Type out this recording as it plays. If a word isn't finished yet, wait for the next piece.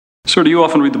Sir, do you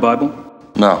often read the Bible?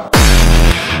 No.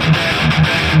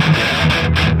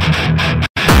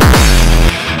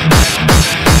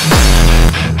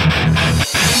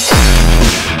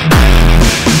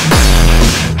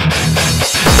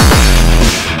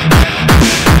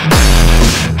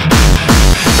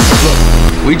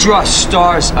 We draw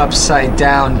stars upside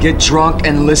down, get drunk,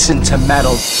 and listen to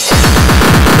metal.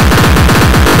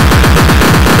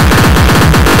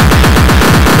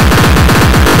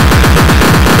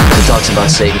 It talks about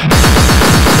Satan.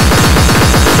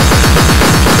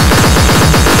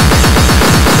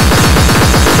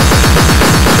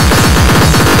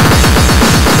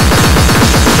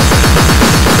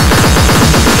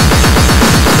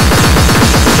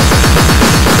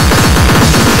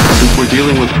 We're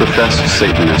dealing with professed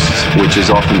Satanists, which is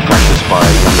often practiced by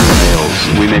younger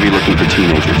males. We may be looking for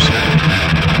teenagers.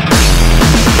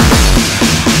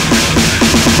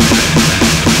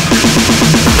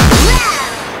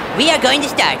 We are going to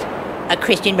start a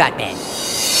Christian rock band.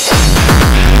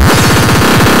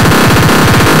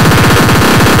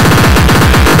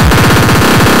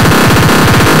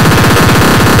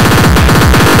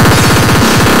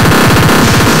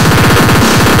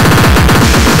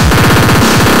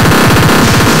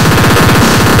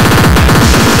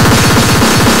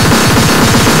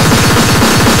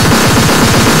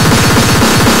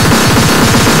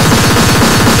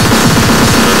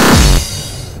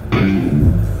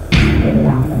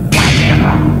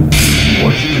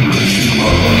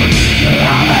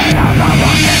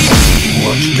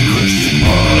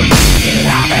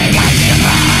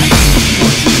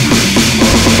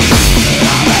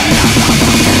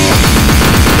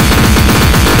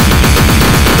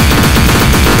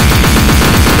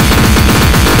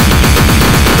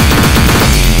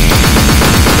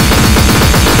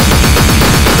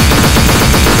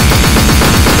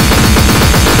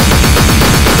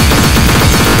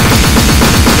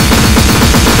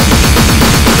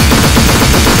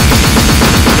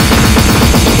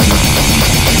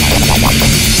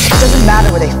 Doesn't matter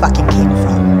where they fucking came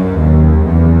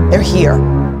from. They're here.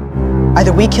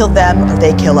 Either we kill them or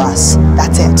they kill us.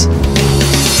 That's it.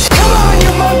 Come on,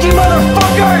 you monkey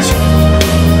motherfuckers!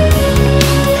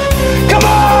 Come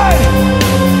on!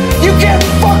 You can't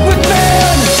fuck with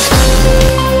man!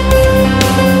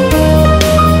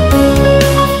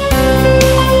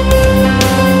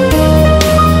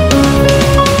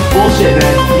 Bullshit,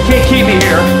 man. You can't keep me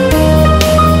here.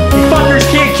 You fuckers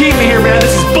can't keep me here, man.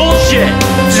 This is bullshit.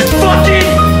 This is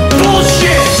fucking